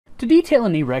To detail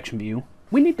an erection view,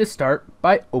 we need to start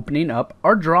by opening up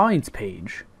our drawings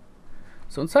page.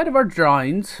 So inside of our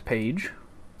drawings page,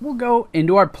 we'll go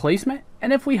into our placement,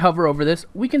 and if we hover over this,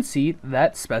 we can see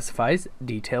that specifies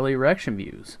detail erection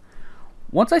views.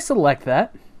 Once I select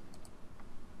that,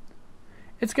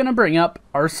 it's going to bring up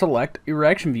our select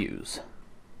erection views.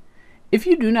 If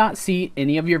you do not see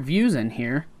any of your views in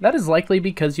here, that is likely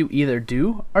because you either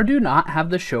do or do not have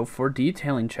the show for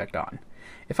detailing checked on.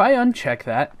 If I uncheck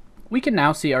that, we can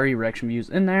now see our erection views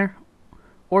in there,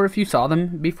 or if you saw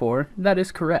them before, that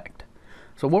is correct.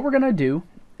 So what we're going to do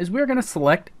is we're going to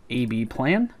select AB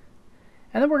plan,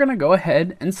 and then we're going to go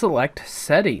ahead and select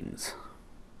settings.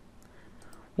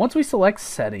 Once we select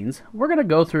settings, we're going to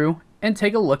go through and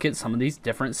take a look at some of these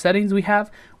different settings we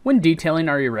have when detailing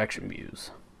our erection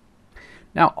views.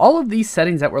 Now, all of these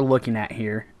settings that we're looking at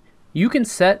here, you can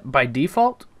set by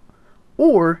default,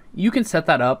 or you can set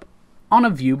that up on a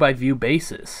view-by-view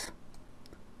basis.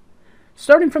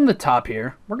 Starting from the top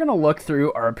here, we're going to look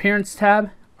through our Appearance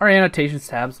tab, our Annotations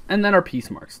tabs, and then our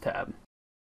Piece Marks tab.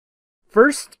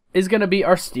 First is going to be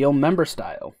our steel member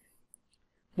style.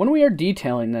 When we are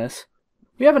detailing this,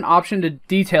 we have an option to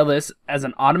detail this as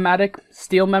an automatic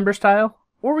steel member style,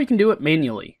 or we can do it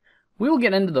manually. We will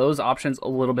get into those options a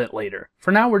little bit later.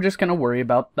 For now, we're just going to worry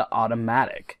about the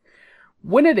automatic.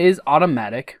 When it is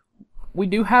automatic, we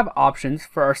do have options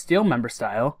for our steel member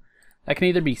style that can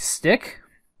either be stick,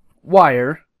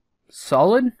 wire,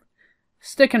 solid,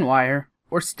 stick and wire,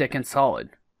 or stick and solid.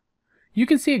 You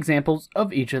can see examples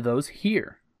of each of those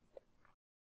here.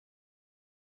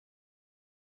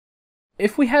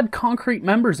 If we had concrete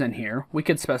members in here, we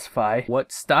could specify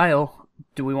what style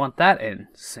do we want that in.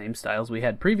 Same styles we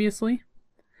had previously.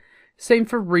 Same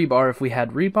for rebar if we had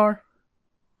rebar.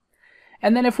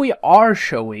 And then if we are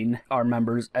showing our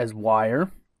members as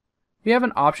wire, we have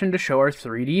an option to show our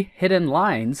 3D hidden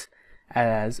lines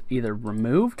as either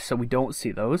removed, so we don't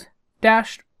see those,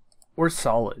 dashed, or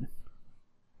solid.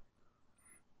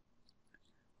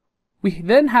 We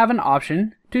then have an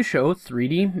option to show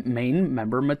 3D main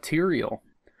member material.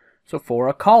 So for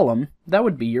a column, that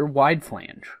would be your wide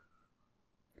flange.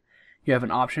 You have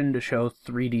an option to show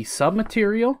 3D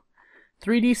submaterial.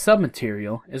 3D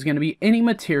submaterial is going to be any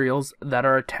materials that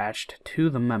are attached to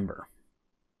the member.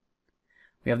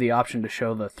 We have the option to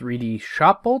show the 3D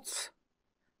shop bolts,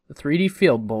 the 3D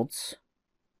field bolts,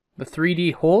 the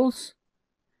 3D holes,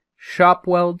 shop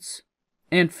welds,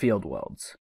 and field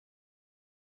welds.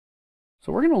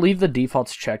 So we're going to leave the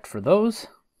defaults checked for those.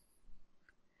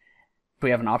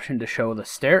 We have an option to show the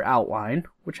stair outline,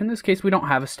 which in this case we don't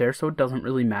have a stair, so it doesn't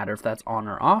really matter if that's on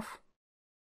or off.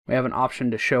 We have an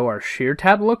option to show our shear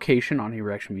tab location on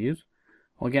erection views.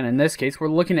 Well, again, in this case, we're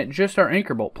looking at just our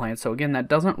anchor bolt plan, so again, that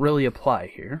doesn't really apply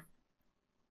here.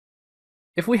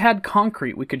 If we had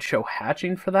concrete, we could show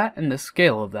hatching for that and the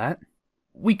scale of that.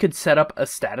 We could set up a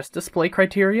status display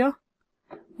criteria.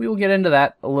 We will get into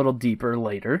that a little deeper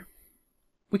later.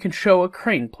 We can show a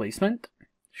crane placement,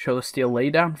 show the steel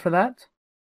laydown for that,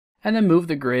 and then move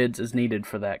the grids as needed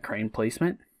for that crane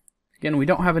placement. Again, we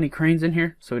don't have any cranes in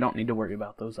here, so we don't need to worry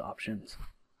about those options.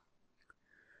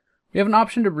 We have an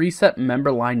option to reset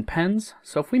member line pens,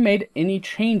 so if we made any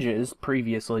changes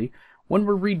previously, when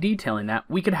we're redetailing that,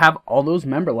 we could have all those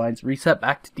member lines reset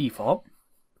back to default.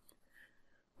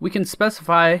 We can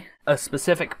specify a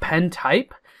specific pen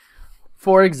type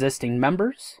for existing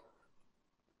members,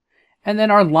 and then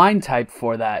our line type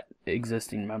for that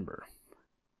existing member.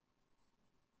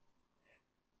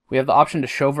 We have the option to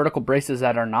show vertical braces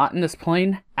that are not in this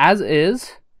plane as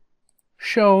is,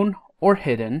 shown, or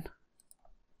hidden.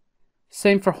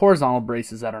 Same for horizontal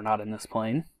braces that are not in this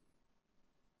plane.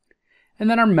 And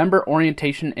then our member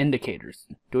orientation indicators.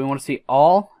 Do we want to see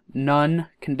all, none,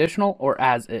 conditional, or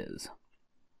as is?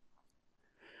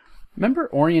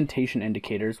 Member orientation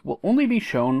indicators will only be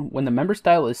shown when the member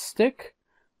style is stick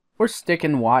or stick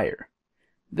and wire.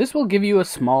 This will give you a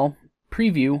small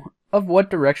preview of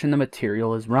what direction the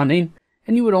material is running,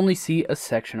 and you would only see a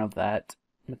section of that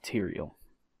material.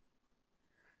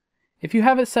 If you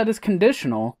have it set as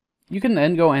conditional, you can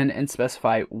then go in and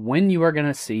specify when you are going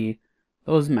to see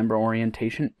those member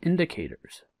orientation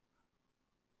indicators.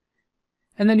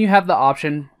 And then you have the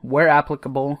option, where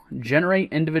applicable,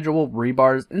 generate individual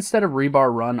rebars instead of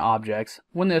rebar run objects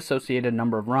when the associated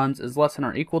number of runs is less than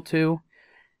or equal to.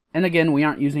 And again, we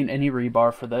aren't using any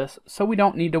rebar for this, so we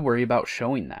don't need to worry about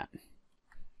showing that.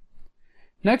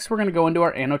 Next, we're going to go into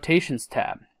our Annotations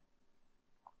tab.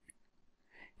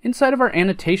 Inside of our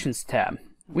Annotations tab,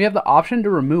 we have the option to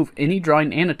remove any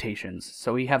drawing annotations.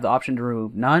 So we have the option to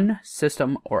remove none,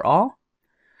 system, or all.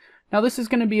 Now this is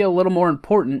going to be a little more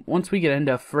important once we get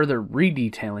into further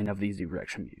redetailing of these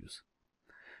erection views.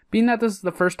 Being that this is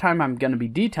the first time I'm going to be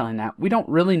detailing that, we don't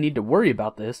really need to worry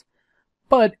about this,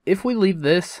 but if we leave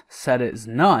this set as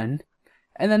none,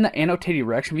 and then the annotated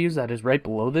erection views that is right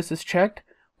below this is checked,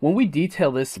 when we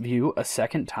detail this view a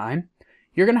second time,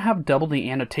 you're going to have double the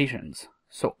annotations.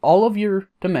 So all of your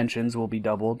dimensions will be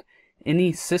doubled.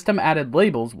 Any system added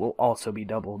labels will also be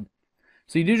doubled.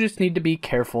 So you do just need to be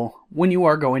careful when you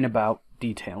are going about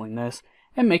detailing this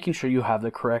and making sure you have the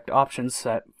correct options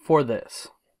set for this.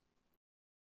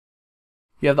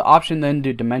 You have the option then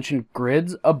to dimension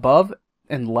grids above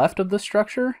and left of the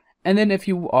structure, and then if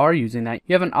you are using that,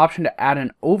 you have an option to add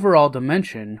an overall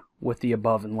dimension with the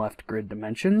above and left grid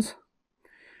dimensions.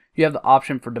 You have the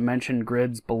option for dimension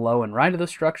grids below and right of the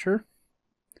structure.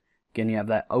 Again, you have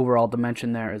that overall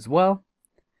dimension there as well.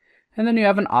 And then you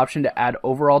have an option to add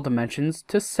overall dimensions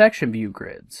to section view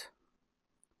grids.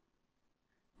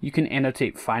 You can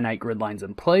annotate finite grid lines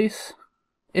in place.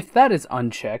 If that is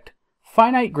unchecked,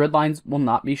 finite grid lines will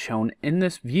not be shown in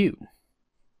this view.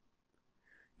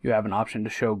 You have an option to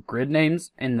show grid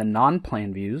names in the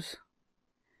non-plan views.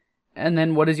 And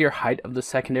then what is your height of the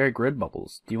secondary grid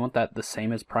bubbles? Do you want that the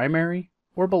same as primary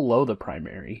or below the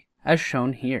primary, as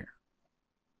shown here?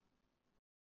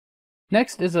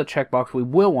 Next is a checkbox we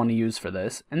will want to use for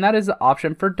this, and that is the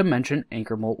option for dimension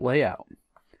anchor bolt layout.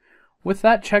 With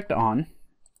that checked on,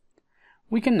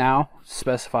 we can now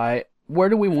specify where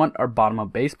do we want our bottom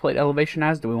of base plate elevation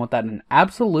as. Do we want that an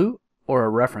absolute or a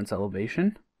reference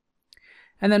elevation?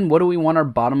 And then what do we want our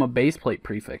bottom of base plate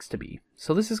prefix to be?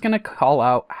 So this is going to call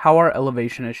out how our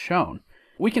elevation is shown.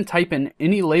 We can type in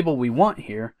any label we want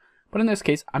here, but in this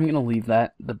case I'm going to leave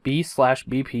that the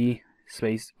B/BP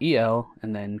space EL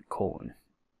and then colon.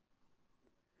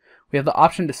 We have the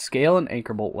option to scale an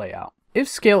anchor bolt layout. If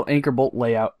scale anchor bolt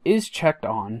layout is checked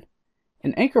on,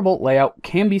 an anchor bolt layout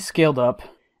can be scaled up,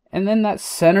 and then that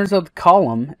centers of the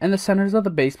column and the centers of the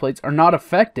base plates are not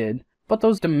affected, but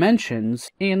those dimensions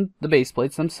and the base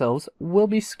plates themselves will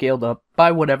be scaled up by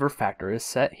whatever factor is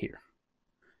set here.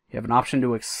 You have an option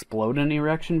to explode an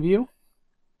erection view.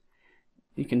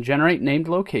 You can generate named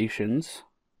locations.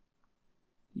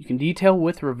 You can detail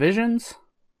with revisions.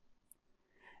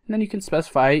 And then you can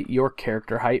specify your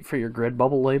character height for your grid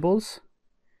bubble labels.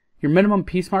 Your minimum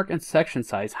piece mark and section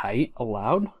size height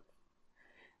allowed.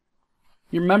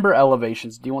 Your member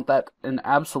elevations, do you want that an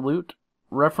absolute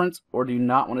reference or do you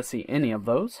not want to see any of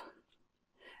those?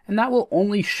 And that will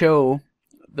only show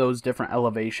those different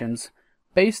elevations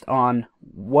based on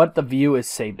what the view is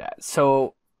saved at.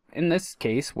 So in this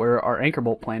case where our anchor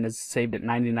bolt plan is saved at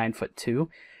 99'2",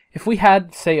 if we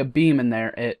had say a beam in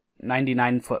there at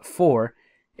 99'4",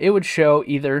 it would show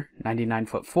either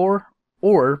 99'4"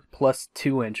 or plus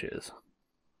 2 inches.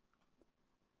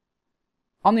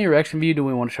 On the erection view, do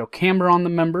we want to show camber on the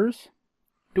members?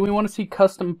 Do we want to see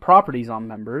custom properties on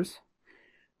members?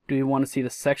 Do we want to see the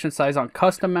section size on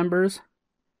custom members?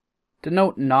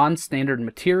 Denote non-standard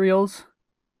materials?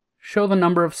 Show the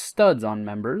number of studs on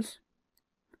members?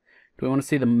 Do we want to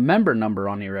see the member number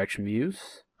on the erection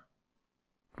views?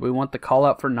 Do we want the call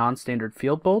out for non-standard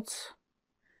field bolts?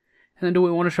 And then do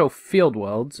we want to show field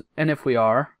welds? And if we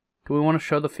are, do we want to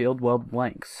show the field weld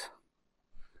lengths?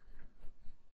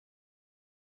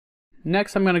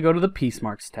 Next, I'm going to go to the Piece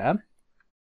Marks tab.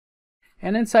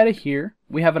 And inside of here,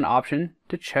 we have an option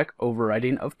to check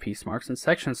overriding of piece marks and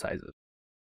section sizes.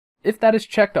 If that is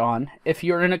checked on, if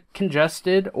you're in a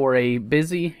congested or a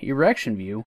busy erection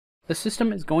view, the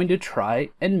system is going to try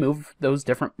and move those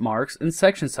different marks and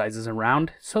section sizes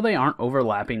around so they aren't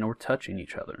overlapping or touching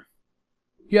each other.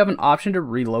 You have an option to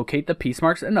relocate the piece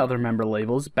marks and other member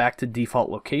labels back to default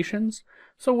locations.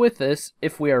 So with this,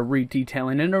 if we are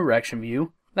redetailing an erection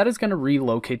view, that is going to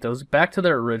relocate those back to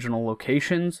their original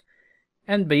locations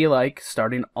and be like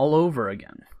starting all over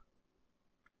again.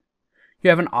 You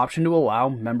have an option to allow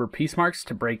member piece marks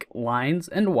to break lines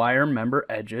and wire member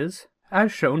edges,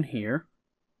 as shown here.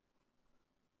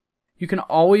 You can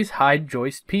always hide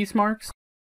joist piece marks.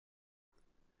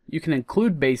 You can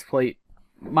include base plate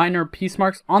minor piece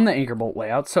marks on the anchor bolt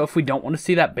layout, so if we don't want to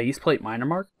see that base plate minor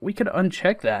mark, we could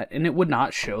uncheck that and it would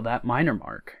not show that minor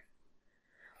mark.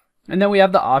 And then we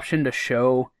have the option to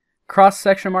show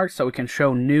cross-section marks, so we can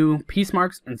show new piece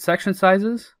marks and section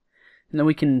sizes. And then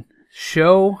we can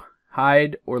show,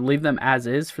 hide, or leave them as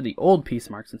is for the old piece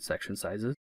marks and section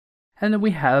sizes. And then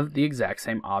we have the exact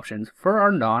same options for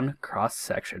our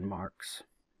non-cross-section marks.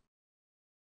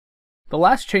 The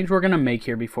last change we're going to make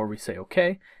here before we say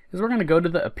OK is we're going to go to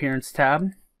the Appearance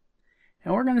tab,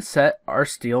 and we're going to set our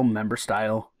steel member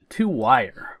style to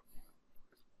wire.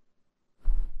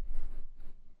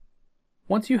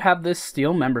 Once you have this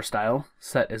steel member style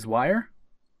set as wire,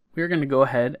 we're going to go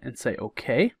ahead and say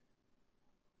OK.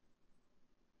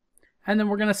 And then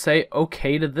we're going to say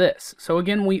OK to this. So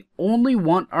again, we only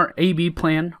want our AB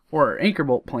plan or our anchor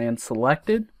bolt plan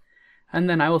selected, and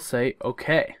then I will say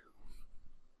OK.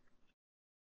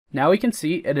 Now we can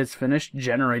see it has finished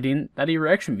generating that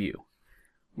erection view.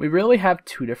 We really have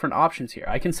two different options here.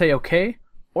 I can say OK,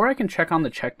 or I can check on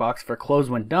the checkbox for close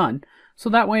when done, so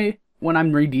that way when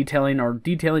I'm redetailing or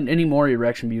detailing any more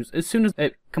erection views, as soon as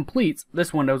it completes,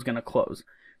 this window is going to close.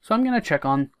 So I'm going to check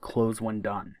on close when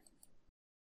done.